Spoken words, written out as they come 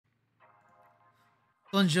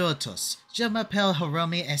Bonjour à tous, je m'appelle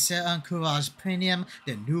Hiromi et c'est un courage premium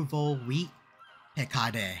de nouveau VIII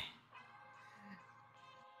Picardie.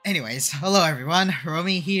 Anyways, hello everyone,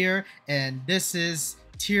 Hiromi here, and this is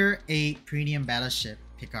Tier 8 Premium Battleship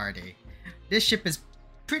Picardie. This ship is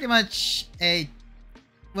pretty much a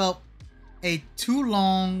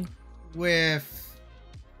Toulon with...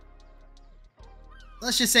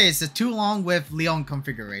 let's just say it's a Toulon with Lyon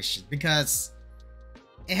configuration, because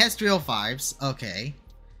it has 305s, okay,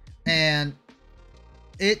 and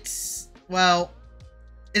it's an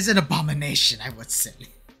abomination, I would say.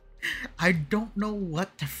 I don't know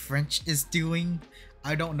what the French is doing.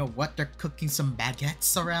 I don't know what they're cooking some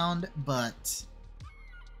baguettes around, but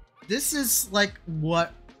this is like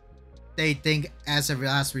what they think as a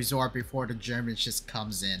last resort before the Germans just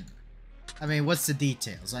comes in. I mean, what's the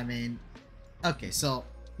details? I mean, okay, so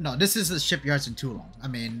no, this is the shipyards in Toulon. I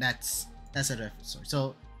mean, that's a different story.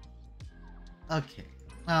 So, okay,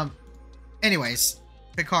 anyways,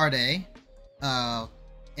 Picardie,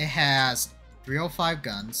 it has 305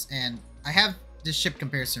 guns, and I have this ship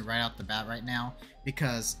comparison right off the bat right now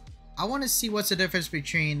because I want to see what's the difference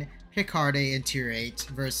between Picardie in Tier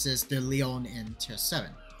 8 versus the Lyon in Tier 7.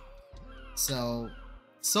 So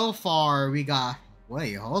far we got...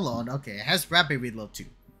 wait, hold on. Okay, it has rapid reload too,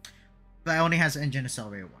 but it only has engine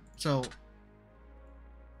accelerator 1. So,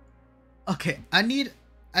 okay,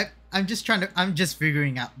 I'm just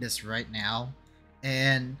figuring out this right now,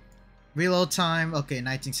 and reload time, okay,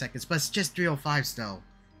 19 seconds, but it's just 305s though.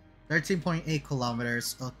 13.8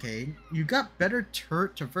 kilometers, okay. You got better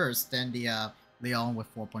turret traverse than the Lyon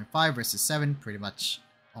with 4.5 versus 7, pretty much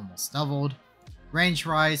almost doubled. Range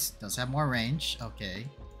rise, does have more range, okay.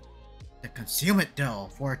 The concealment though,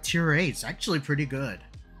 for a tier 8 is actually pretty good.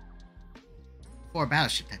 For a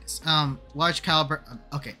battleship, that is. Large caliber,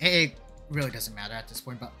 okay, AA really doesn't matter at this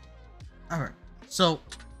point, but... alright, so...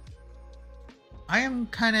 I am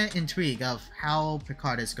kind of intrigued of how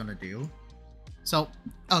Picardie is gonna do. So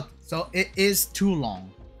it is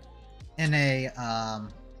Toulon in a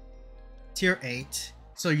tier 8.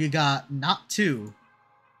 So you got not 2,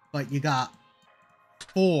 but you got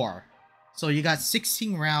 4. So you got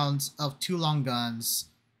 16 rounds of Toulon guns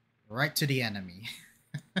right to the enemy.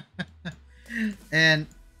 And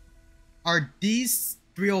are these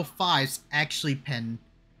 305s actually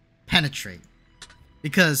penetrate?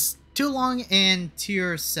 Because Toulon in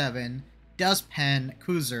Tier 7 does pen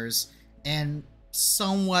cruisers and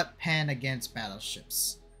somewhat pen against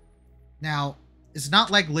battleships. Now, it's not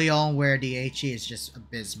like Lyon where the HE is just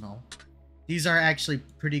abysmal. These are actually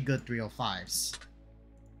pretty good 305s.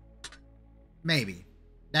 Maybe.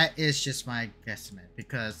 That is just my guesstimate,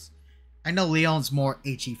 because I know Lyon's more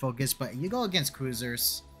HE focused, but you go against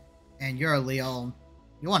cruisers and you're a Lyon,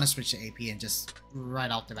 you want to switch to AP and just right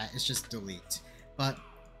off the bat, it's just delete. But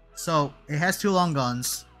so, it has 2 long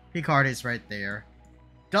guns. Picardie is right there.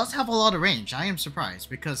 Does have a lot of range. I am surprised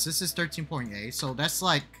because this is 13.8, so that's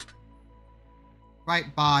like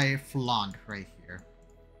right by Flandre right here.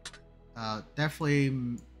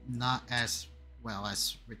 Definitely not as well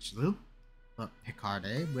as Richelieu, but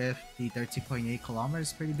Picardie with the 13.8 kilometers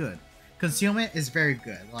is pretty good. Concealment is very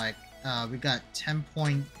good. Like, we got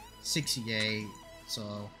 10.6 EA,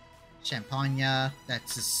 so... Champagne,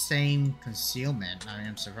 that's the same concealment. I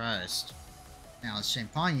am surprised. Now,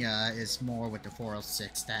 Champagne is more with the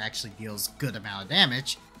 406 that actually deals good amount of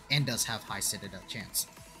damage and does have high citadel chance.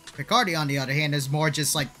 Picardie, on the other hand, is more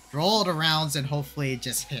just like throw all the rounds and hopefully it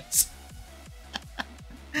just hits.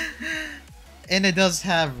 And it does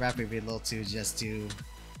have rapid reload too, just to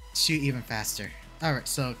shoot even faster. Alright,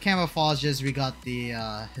 so camouflages, we got the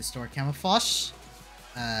historic camouflage.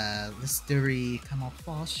 History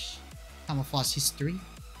camouflage history.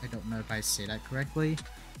 I don't know if I say that correctly.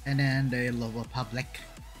 And then the Republic.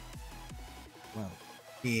 Well,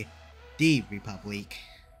 the Republic.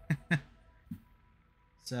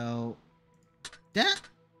 So that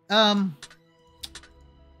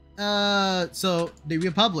so the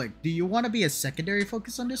Republic. Do you want to be a secondary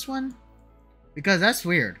focus on this one? Because that's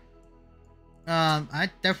weird. I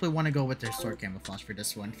definitely want to go with the historic camouflage for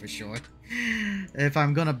this one, for sure. If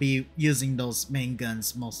I'm gonna be using those main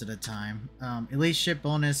guns most of the time. Elite ship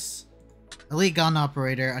bonus. Elite gun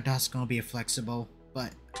operator, that's gonna be a flexible.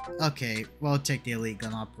 But, okay, we'll take the elite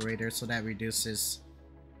gun operator, so that reduces...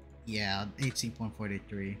 yeah,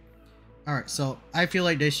 18.43. Alright, so I feel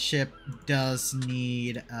like this ship does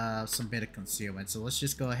need some bit of concealment. So let's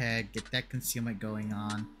just go ahead, get that concealment going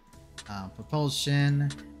on. Propulsion,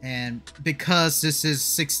 and because this is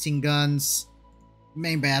 16 guns,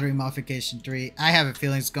 main battery modification 3, I have a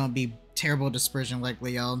feeling it's going to be terrible dispersion like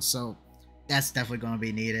Lyon, so that's definitely going to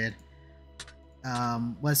be needed.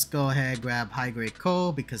 Let's go ahead grab high grade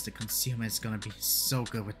coal because the concealment is gonna be so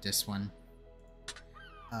good with this one.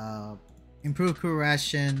 Improve crew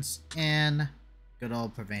rations and good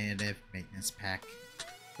old preventative maintenance pack.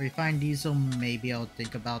 Refined diesel, maybe I'll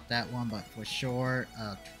think about that one, but for sure,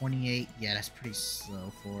 28, yeah, that's pretty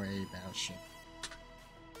slow for a battleship.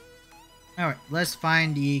 Alright, let's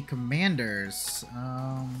find the commanders.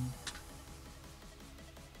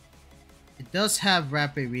 It does have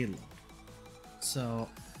rapid reload. So,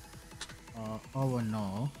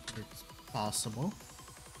 Auboyneau, it's possible.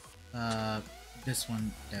 This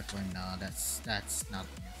one, definitely no, that's not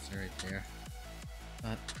the answer right there.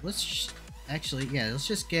 But let's actually, yeah, let's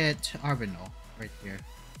just get Auboyneau right here.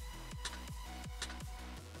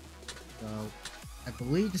 So, I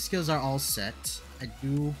believe the skills are all set.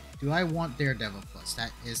 Do I want Daredevil Plus?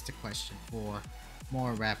 That is the question for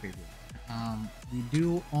more rapid reload. We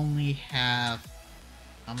do only have,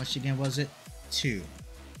 how much again was it? 2.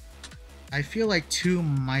 I feel like 2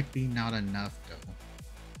 might be not enough though.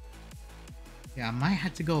 Yeah, I might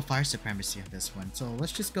have to go Fire Supremacy on this one. So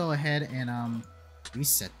let's just go ahead and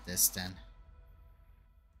reset this then.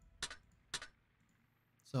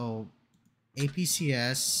 So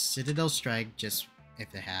APCS, Citadel Strike, just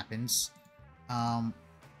if it happens.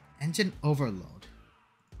 Engine Overload.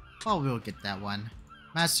 Oh, we'll get that one.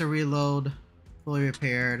 Master Reload, fully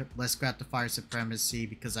repaired. Let's grab the Fire Supremacy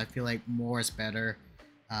because I feel like more is better.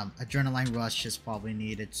 Adrenaline Rush is probably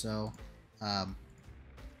needed, so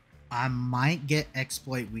I might get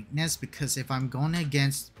Exploit Weakness because if I'm going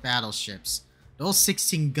against battleships, those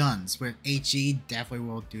 16 guns with HE definitely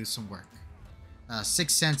will do some work.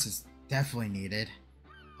 Sixth Sense is definitely needed.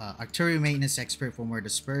 Artillery Maintenance Expert for more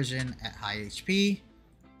dispersion at high HP,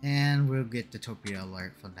 and we'll get the Torpedo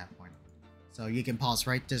Alert from that point. So you can pause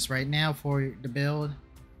this right now for the build.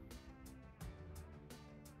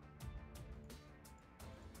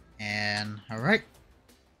 And alright,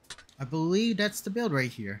 I believe that's the build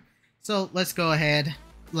right here. So let's go ahead,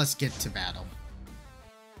 let's get to battle.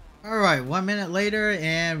 Alright, 1 minute later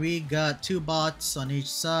and we got 2 bots on each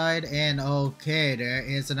side, and okay, there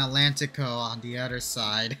is an Atlantico on the other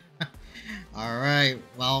side. Alright,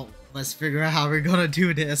 well, let's figure out how we're gonna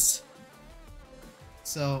do this.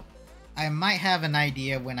 So, I might have an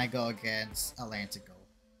idea when I go against Atlantico.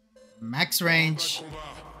 Max range,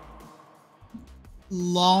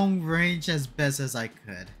 long range as best as I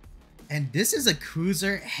could. And this is a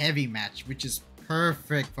cruiser heavy match, which is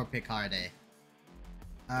perfect for Picardie.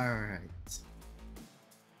 Alright.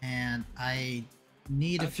 And I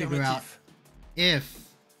need to figure out if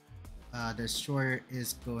the destroyer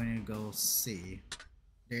is going to go C.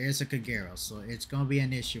 There is a Kagero, so it's going to be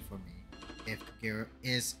an issue for me if Kagero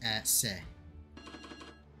is at C.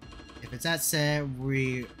 If it's at C,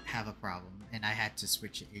 we have a problem, and I had to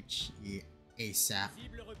switch to HE ASAP.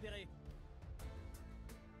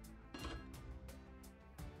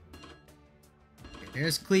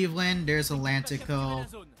 There's Cleveland, there's Atlantico,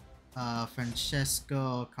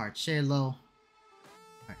 Francesco, Carcello.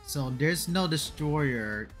 Alright, so there's no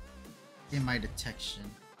destroyer in my detection.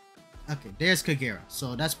 Okay, there's Kagero,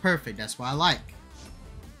 so that's perfect, that's what I like.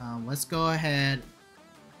 Let's go ahead,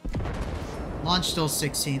 launch those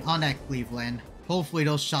 16 on that Cleveland. Hopefully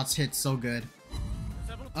those shots hit so good.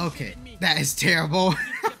 Okay, that is terrible.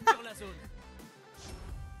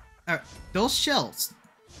 Alright, those shells,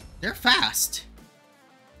 they're fast.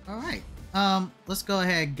 Alright, let's go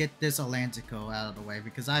ahead and get this Atlantico out of the way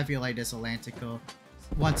because I feel like this Atlantico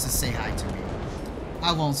wants to say hi to me.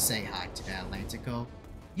 I won't say hi to that Atlantico.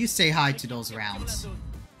 You say hi to those rounds.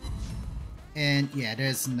 And yeah,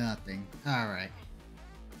 there's nothing. Alright.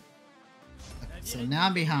 Okay, so now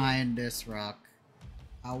I'm behind this rock.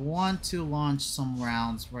 I want to launch some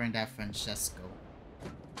rounds wearing that Francesco.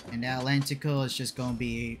 And that Atlantico is just gonna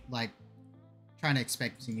be like trying to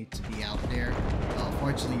expect me to be out there. Well,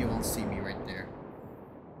 fortunately you won't see me right there.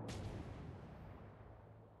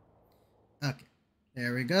 Okay,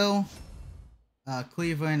 there we go.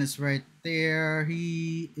 Cleveland is right there.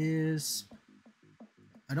 He is...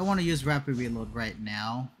 I don't want to use rapid reload right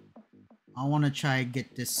now. I want to try and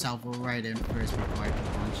get this salvo right in first before I can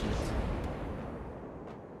launch it.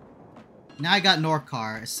 Now I got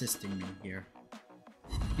Norcar assisting me here.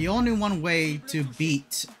 The only one way to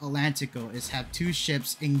beat Atlantico is have 2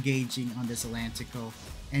 ships engaging on this Atlantico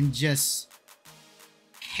and just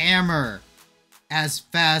hammer as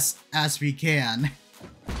fast as we can.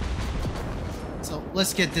 So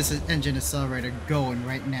let's get this engine accelerator going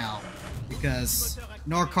right now because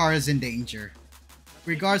Norcar is in danger.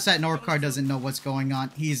 Regardless that Norcar doesn't know what's going on,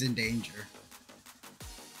 he's in danger.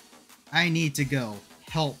 I need to go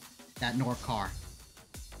help that Norcar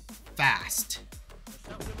fast.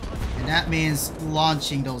 That means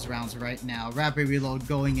launching those rounds right now. Rapid reload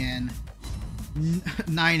going in.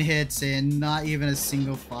 9 hits in, not even a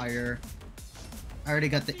single fire. I already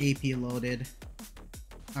got the AP loaded.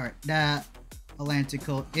 Alright, that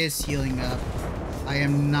Atlantico is healing up. I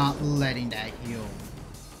am not letting that heal.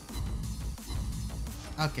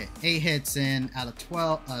 Okay, 8 hits in out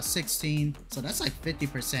of 16. So that's like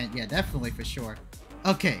 50%. Yeah, definitely for sure.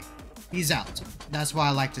 Okay, he's out. That's what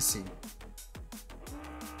I like to see.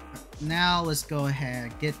 Now let's go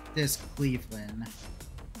ahead, get this Cleveland.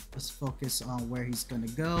 Let's focus on where he's gonna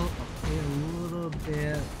go. Okay, a little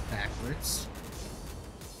bit backwards.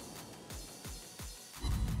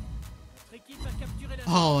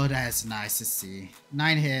 Oh, that's nice to see.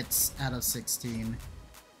 9 hits out of 16.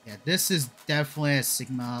 Yeah, this is definitely a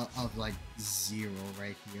Sigma of like 0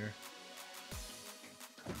 right here.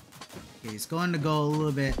 Okay, he's going to go a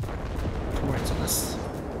little bit towards us.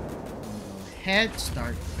 Go ahead,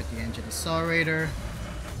 start with the engine accelerator.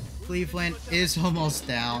 Cleveland is almost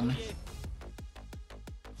down.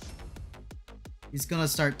 He's gonna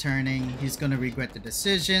start turning. He's gonna regret the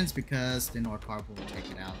decisions because the Norcar will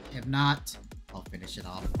take it out. If not, I'll finish it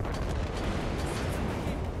off.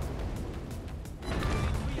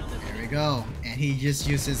 There we go. And he just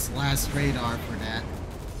used his last radar for that.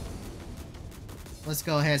 Let's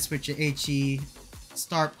go ahead, switch to HE.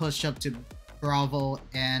 Start push up to Bravo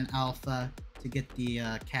and Alpha to get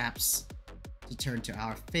the caps to turn to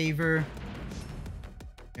our favor.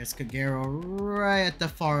 There's Kagero right at the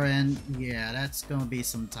far end. Yeah, that's gonna be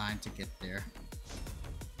some time to get there.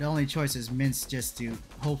 The only choice is Mince just to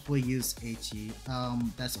hopefully use HE.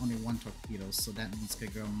 That's only 1 torpedo, so that means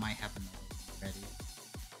Kagero might have another ready.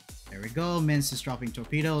 There we go. Mince is dropping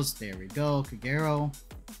torpedoes. There we go. Kagero.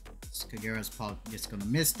 Kagero's probably just gonna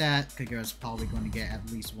miss that. Kagero's probably going to get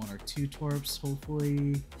at least 1 or 2 torps,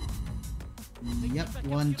 hopefully. Yep,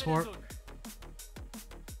 1 torp.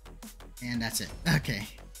 And that's it. Okay.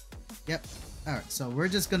 Yep. Alright, so we're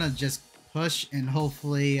just gonna push and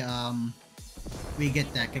hopefully we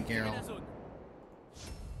get that Kagero.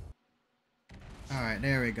 Alright,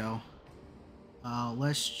 there we go.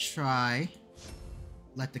 Let's try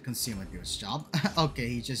let the consumer do its job. Okay,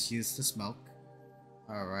 he just used the smoke.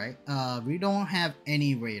 Alright, we don't have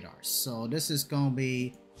any radars, so this is gonna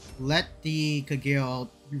be let the Kagero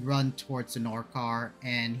run towards the Norcar,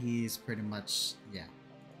 and he's pretty much, yeah.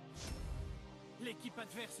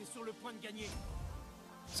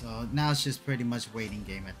 So now it's just pretty much waiting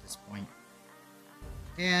game at this point.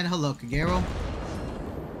 And hello, Kagero.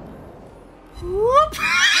 Whoop!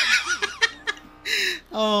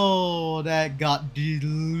 Oh, that got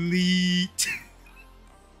delete.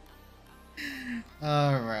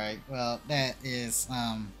 Alright, well, that is,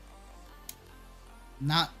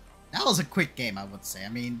 that was a quick game, I would say. I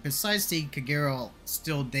mean, besides the Kagero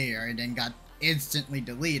still there and then got instantly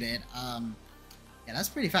deleted, yeah, that's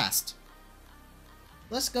pretty fast.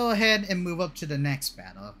 Let's go ahead and move up to the next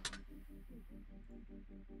battle.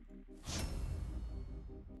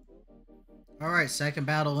 Alright, second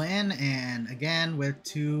battle in, and again with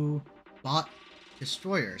 2 bot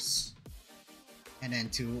destroyers. And then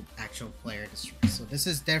 2 actual player destroyers. So this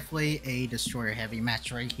is definitely a destroyer heavy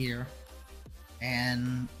match right here.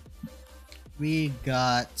 And we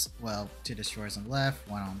got, well, 2 destroyers on the left,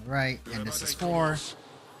 1 on the right, and this is 4.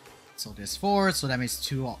 So there's 4, so that means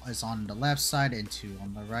 2 is on the left side and 2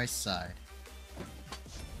 on the right side.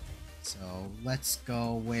 So let's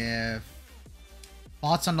go with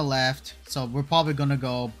bots on the left. So we're probably gonna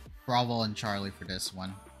go Bravo and Charlie for this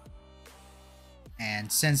one.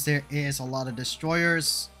 And since there is a lot of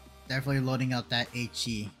destroyers, definitely loading up that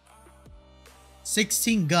HE.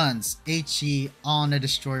 16 guns, HE on a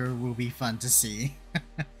destroyer will be fun to see.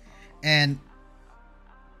 And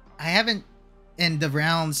I haven't, in the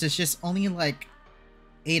rounds, it's just only like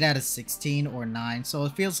 8 out of 16 or 9. So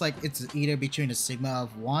it feels like it's either between a Sigma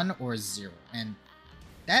of 1 or 0. And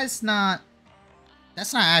that's not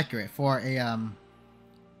accurate for a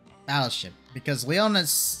battleship. Because Lyon's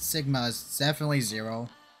Sigma is definitely 0.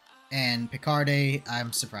 And Picardie,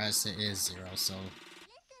 I'm surprised it is 0. So,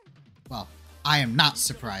 well, I am not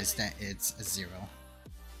surprised that it's a 0.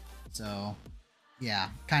 So, yeah,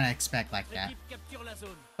 kind of expect like that.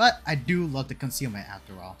 But I do love the concealment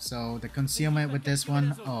after all. So the concealment with this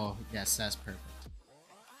one, oh yes, that's perfect.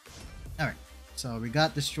 Alright, so we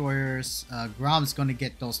got destroyers. Grom's gonna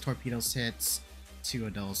get those torpedoes hits. 2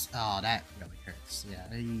 of those. Oh, that really hurts. Yeah.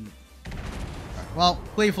 Right, well,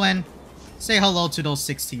 Cleveland, say hello to those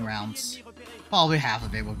 16 rounds. Probably half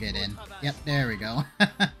of it will get in. Yep, there we go.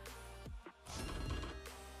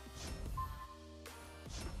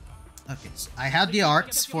 Okay, so I have the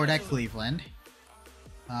arcs for that Cleveland.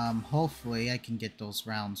 Hopefully I can get those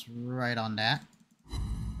rounds right on that.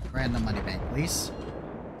 Right in the money bank, please.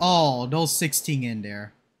 Oh, those 16 in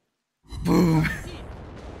there. Boom!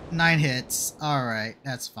 9 hits. Alright,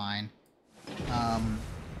 that's fine.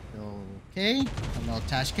 Okay. Hello,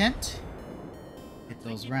 Tashkent. Get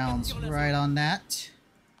those rounds right on that.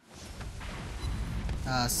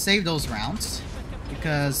 Save those rounds.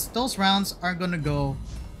 Because those rounds are gonna go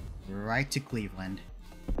right to Cleveland.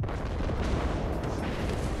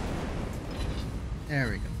 There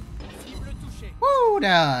we go. Woo!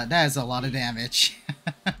 That is a lot of damage.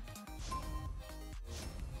 Right,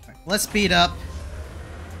 let's speed up.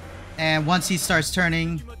 And once he starts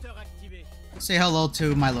turning, say hello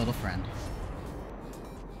to my little friend.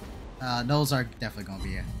 Those are definitely gonna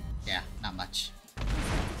be yeah, not much.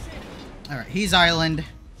 Alright, he's island.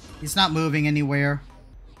 He's not moving anywhere.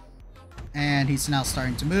 And he's now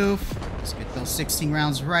starting to move. Let's get those 16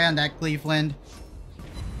 rounds right on that Cleveland.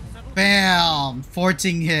 Bam!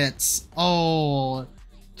 14 hits. Oh,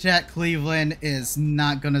 that Cleveland is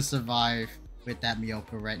not gonna survive with that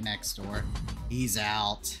Miyoko right next door. He's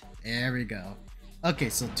out. There we go. Okay,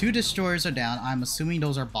 so 2 destroyers are down. I'm assuming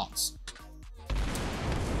those are bots.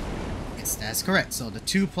 Yes, that's correct. So the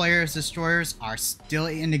 2 players destroyers are still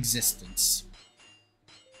in existence.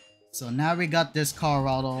 So now we got this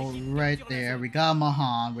Colorado right there. We got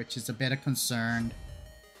Mahan, which is a bit of concern.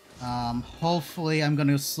 Hopefully I'm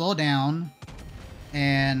gonna slow down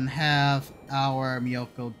and have our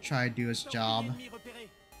Miyoko try to do his job.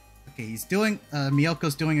 Okay, he's doing,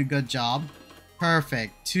 Miyoko's doing a good job.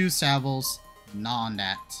 Perfect. 2 Sables, not on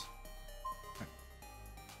that.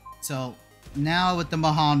 So, now with the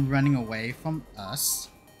Mahan running away from us,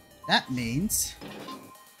 that means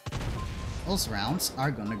those rounds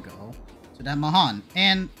are gonna go to that Mahan.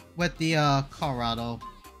 And with the Colorado,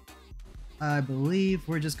 I believe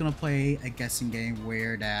we're just gonna play a guessing game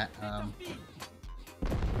where that,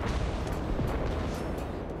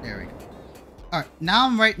 there we go. Alright, now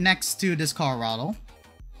I'm right next to this Colorado.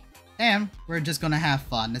 And we're just gonna have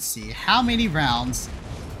fun to see how many rounds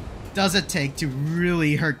does it take to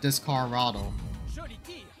really hurt this Colorado.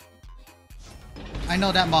 I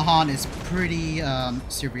know that Mahan is pretty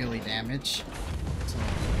severely damaged. So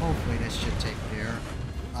hopefully this should take care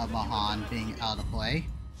of Mahan being out of play.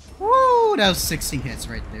 Woo! That was 16 hits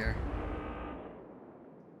right there.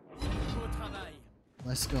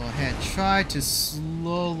 Let's go ahead. Try to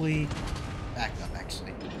slowly back up,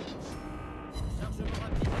 actually.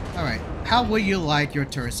 Alright. How would you like your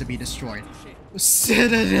turrets to be destroyed?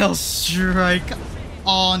 Citadel strike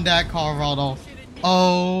on that Colorado.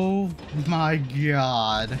 Oh my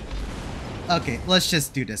god. Okay, let's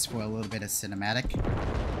just do this for a little bit of cinematic.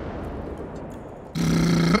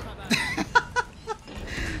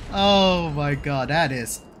 Oh my god, that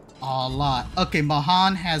is a lot. Okay,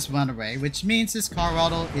 Mahan has run away, which means this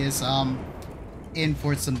Colorado is in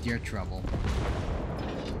for some dear trouble.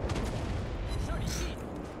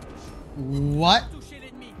 What?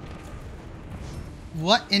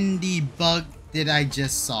 What in the bug did I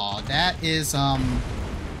just saw? That is yeah,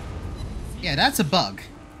 that's a bug.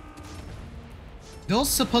 Those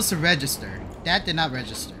supposed to register. That did not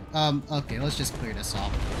register. Okay, let's just clear this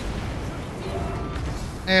off.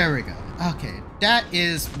 There we go. Okay, that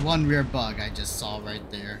is one weird bug I just saw right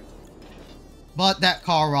there. But that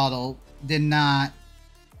Colorado did not...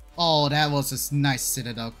 Oh, that was a nice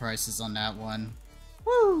Citadel Crisis on that one.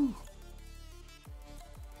 Woo!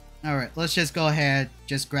 Alright, let's just go ahead,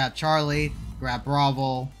 just grab Charlie, grab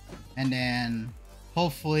Bravo, and then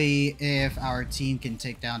hopefully if our team can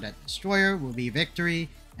take down that destroyer, will be victory.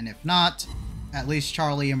 And if not, at least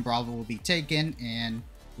Charlie and Bravo will be taken and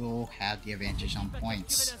we'll have the advantage on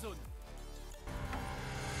points.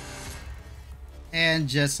 And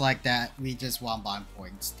just like that, we just won by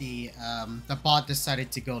points. The bot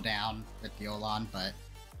decided to go down with the Olan, but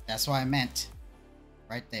that's what I meant.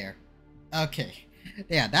 Right there. Okay.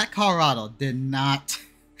 Yeah, that Colorado did not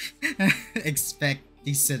expect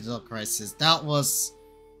the Citadel Crisis. That was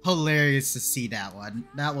hilarious to see that one.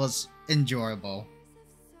 That was enjoyable.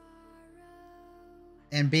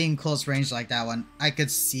 And being close range like that one, I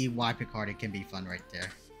could see why Picardie can be fun right there.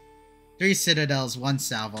 3 Citadels, 1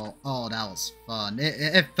 Salvo. Oh, that was fun.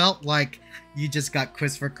 It felt like you just got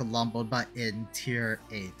Christopher Colombo, but in tier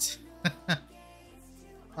 8.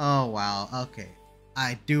 Oh, wow. Okay.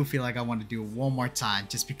 I do feel like I want to do it one more time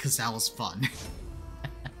just because that was fun.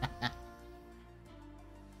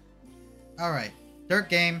 Alright, third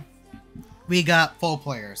game. We got 4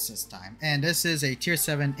 players this time. And this is a tier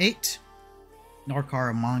 7-8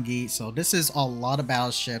 Norkar Mongi. So this is a lot of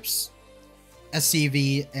battleships. a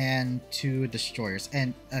CV and 2 destroyers.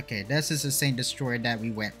 And okay, this is the same destroyer that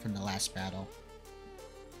we went from the last battle.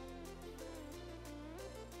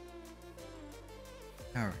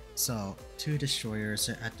 Alright, so 2 destroyers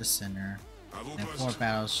are at the center and 4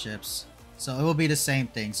 battleships. So it will be the same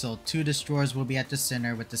thing. So 2 destroyers will be at the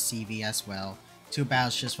center with the CV as well. 2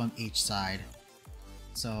 battleships from each side.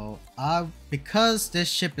 So because this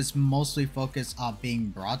ship is mostly focused on being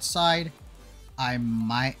broadside, I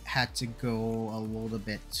might have to go a little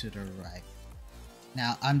bit to the right.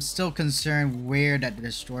 Now I'm still concerned where that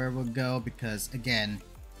destroyer will go because again,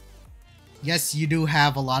 yes, you do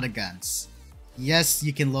have a lot of guns. Yes,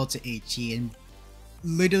 you can load to HE and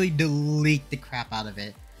literally delete the crap out of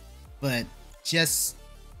it. But just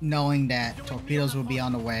knowing that torpedoes will be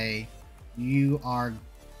on the way, you are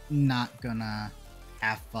not gonna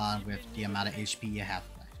have fun with the amount of HP you have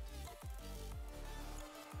left.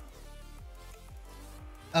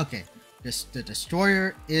 Okay, the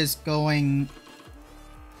destroyer is going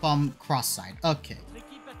from cross side. Okay,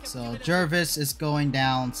 so Jervis is going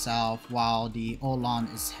down south while the Olon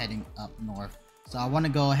is heading up north. So I want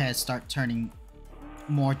to go ahead and start turning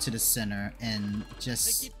more to the center and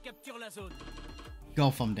just go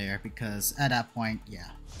from there because at that point, yeah.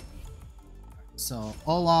 So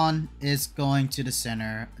Olon is going to the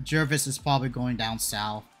center. Jervis is probably going down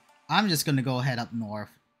south. I'm just going to go ahead up north.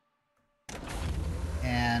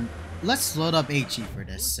 And let's load up HE for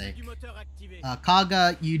this sake.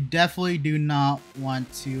 Kaga, you definitely do not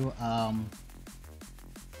want to,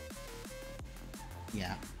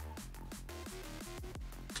 yeah.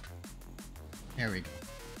 There we go.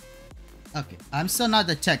 Okay, I'm still not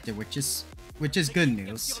detected, which is good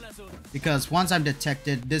news. Because once I'm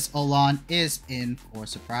detected, this Olon is in for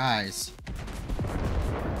surprise.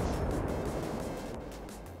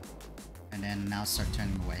 And then now start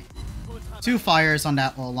turning away. 2 fires on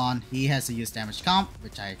that Olon. He has to use damage comp,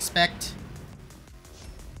 which I expect.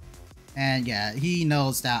 And yeah, he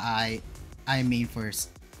knows that I mean for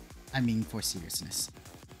seriousness.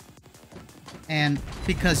 And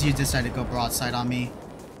because you decided to go broadside on me,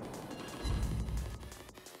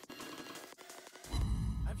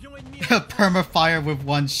 perma-fire with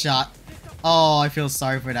 1 shot. Oh, I feel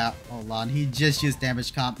sorry for that Olon. He just used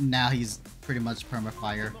damage comp. Now he's pretty much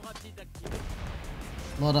perma-fire.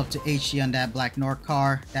 Load up to HE on that Black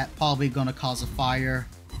Norcar. That probably gonna cause a fire.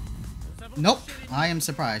 Nope. I am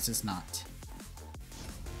surprised it's not.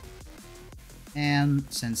 And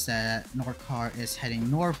since that Norcar is heading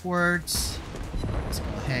northwards, let's go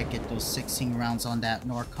ahead and get those 16 rounds on that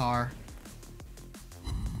Norcar.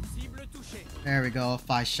 There we go,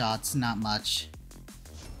 5 shots, not much.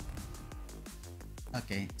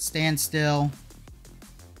 Okay, stand still.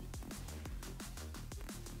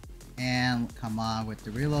 And come on with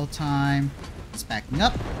the reload time. It's backing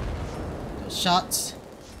up. Those shots.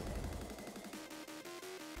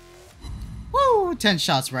 Woo! 10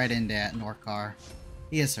 shots right in that Norcar.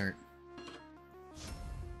 He is hurt.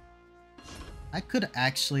 I could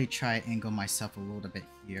actually try angle myself a little bit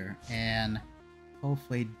here and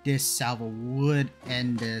hopefully this salvo would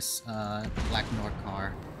end this Black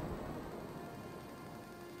Norcar.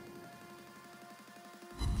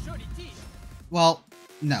 Well,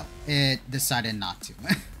 no, it decided not to.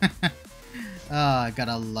 I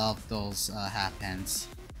gotta love those half-pens.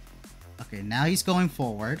 Okay, now he's going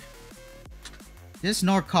forward. This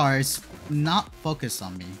Norcar is not focused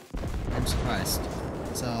on me. I'm surprised.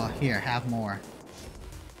 So here, have more.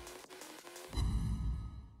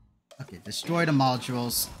 Okay, destroy the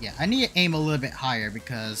modules. Yeah, I need to aim a little bit higher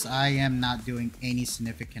because I am not doing any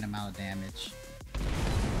significant amount of damage.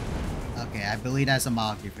 Okay, I believe that's a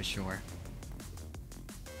Magi for sure.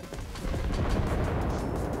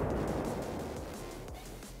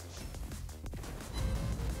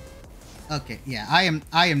 Okay, yeah,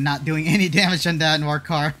 I am not doing any damage on that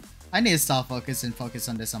Norcar. I need to stop focus and focus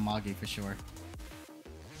on this Amagi for sure.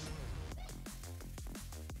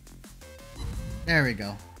 There we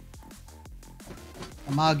go.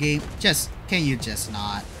 Amagi, can you just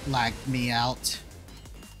not lag me out?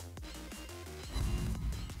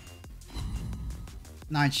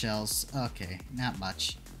 9 shells. Okay, not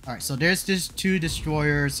much. Alright, so there's just 2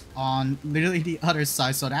 destroyers on literally the other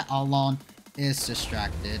side, so that Alon is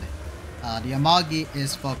distracted. The Amagi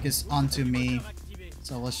is focused onto me,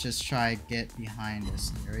 so let's just try get behind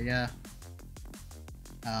this area.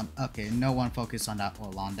 Okay, no one focused on that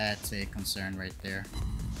Olon. That's a concern right there.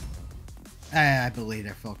 I believe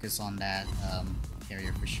they're focused on that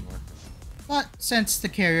carrier for sure. But since the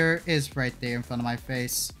carrier is right there in front of my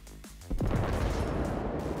face,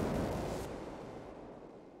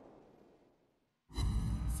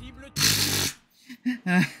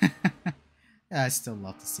 I still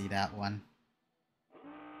love to see that one.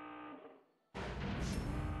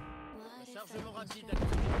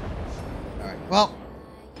 Alright, well,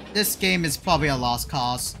 this game is probably a lost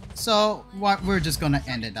cause, so we're just gonna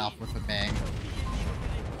end it off with a bang.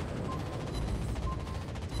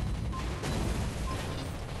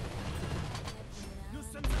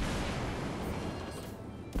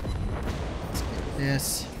 Let's get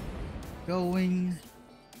this going.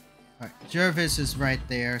 Alright, Jervis is right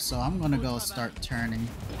there, so I'm gonna go start turning.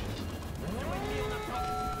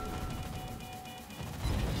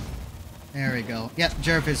 There we go. Yep,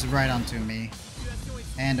 Jervis is right onto me.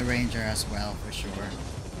 And the Ranger as well, for sure.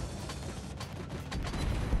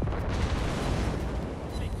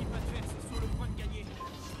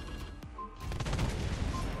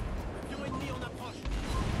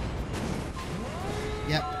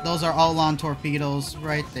 Yep, those are all on torpedoes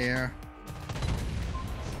right there.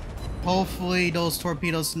 Hopefully those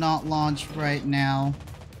torpedoes not launch right now.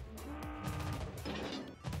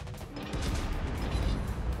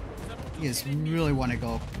 You just really want to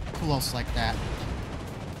go close like that.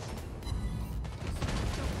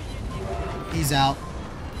 He's out.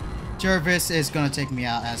 Jervis is gonna take me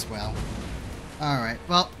out as well. Alright,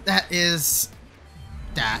 well, that is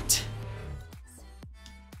that.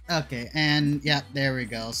 Okay, and yeah, there we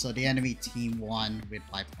go. So the enemy team won with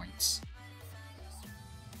 5 points.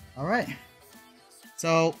 Alright.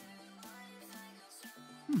 So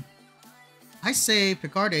I say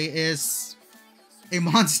Picardie is a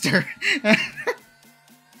monster.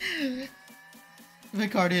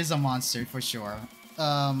 Picardie is a monster for sure.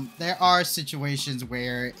 There are situations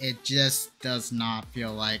where it just does not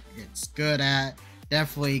feel like it's good at.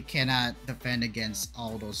 Definitely cannot defend against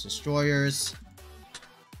all those destroyers.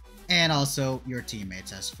 And also your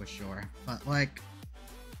teammates, as for sure. But like,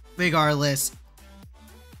 regardless,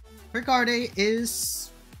 Picardie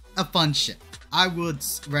is a fun ship. I would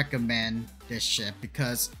recommend this ship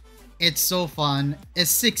because it's so fun. It's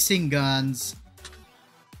 16 guns.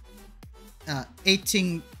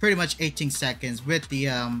 18, pretty much 18 seconds with the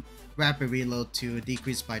rapid reload to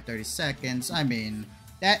decrease by 30 seconds. I mean,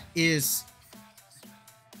 that is,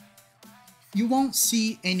 you won't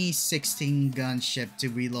see any 16 gun ship to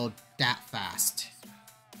reload that fast.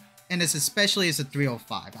 And it's especially as a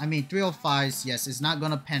 305. I mean, 305s, yes, it's not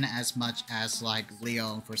gonna pen as much as like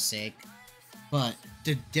Lyon for sake, but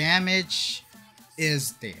the damage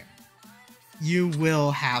is there. You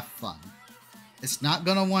will have fun. It's not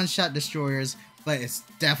gonna one-shot destroyers, but it's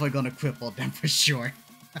definitely gonna cripple them for sure.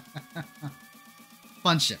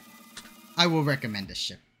 Fun ship. I will recommend this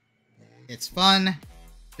ship. It's fun.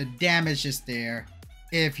 The damage is there.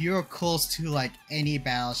 If you're close to like any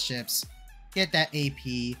battleships, get that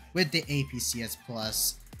AP with the APCS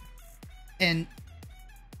Plus. And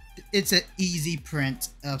it's an easy print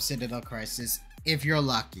of Citadel Crisis if you're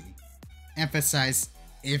lucky. Emphasize,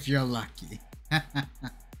 if you're lucky.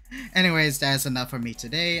 Anyways, that's enough for me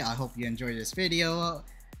today. I hope you enjoyed this video.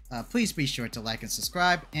 Please be sure to like and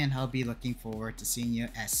subscribe, and I'll be looking forward to seeing you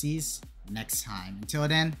at Seas next time. Until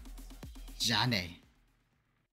then, Jane.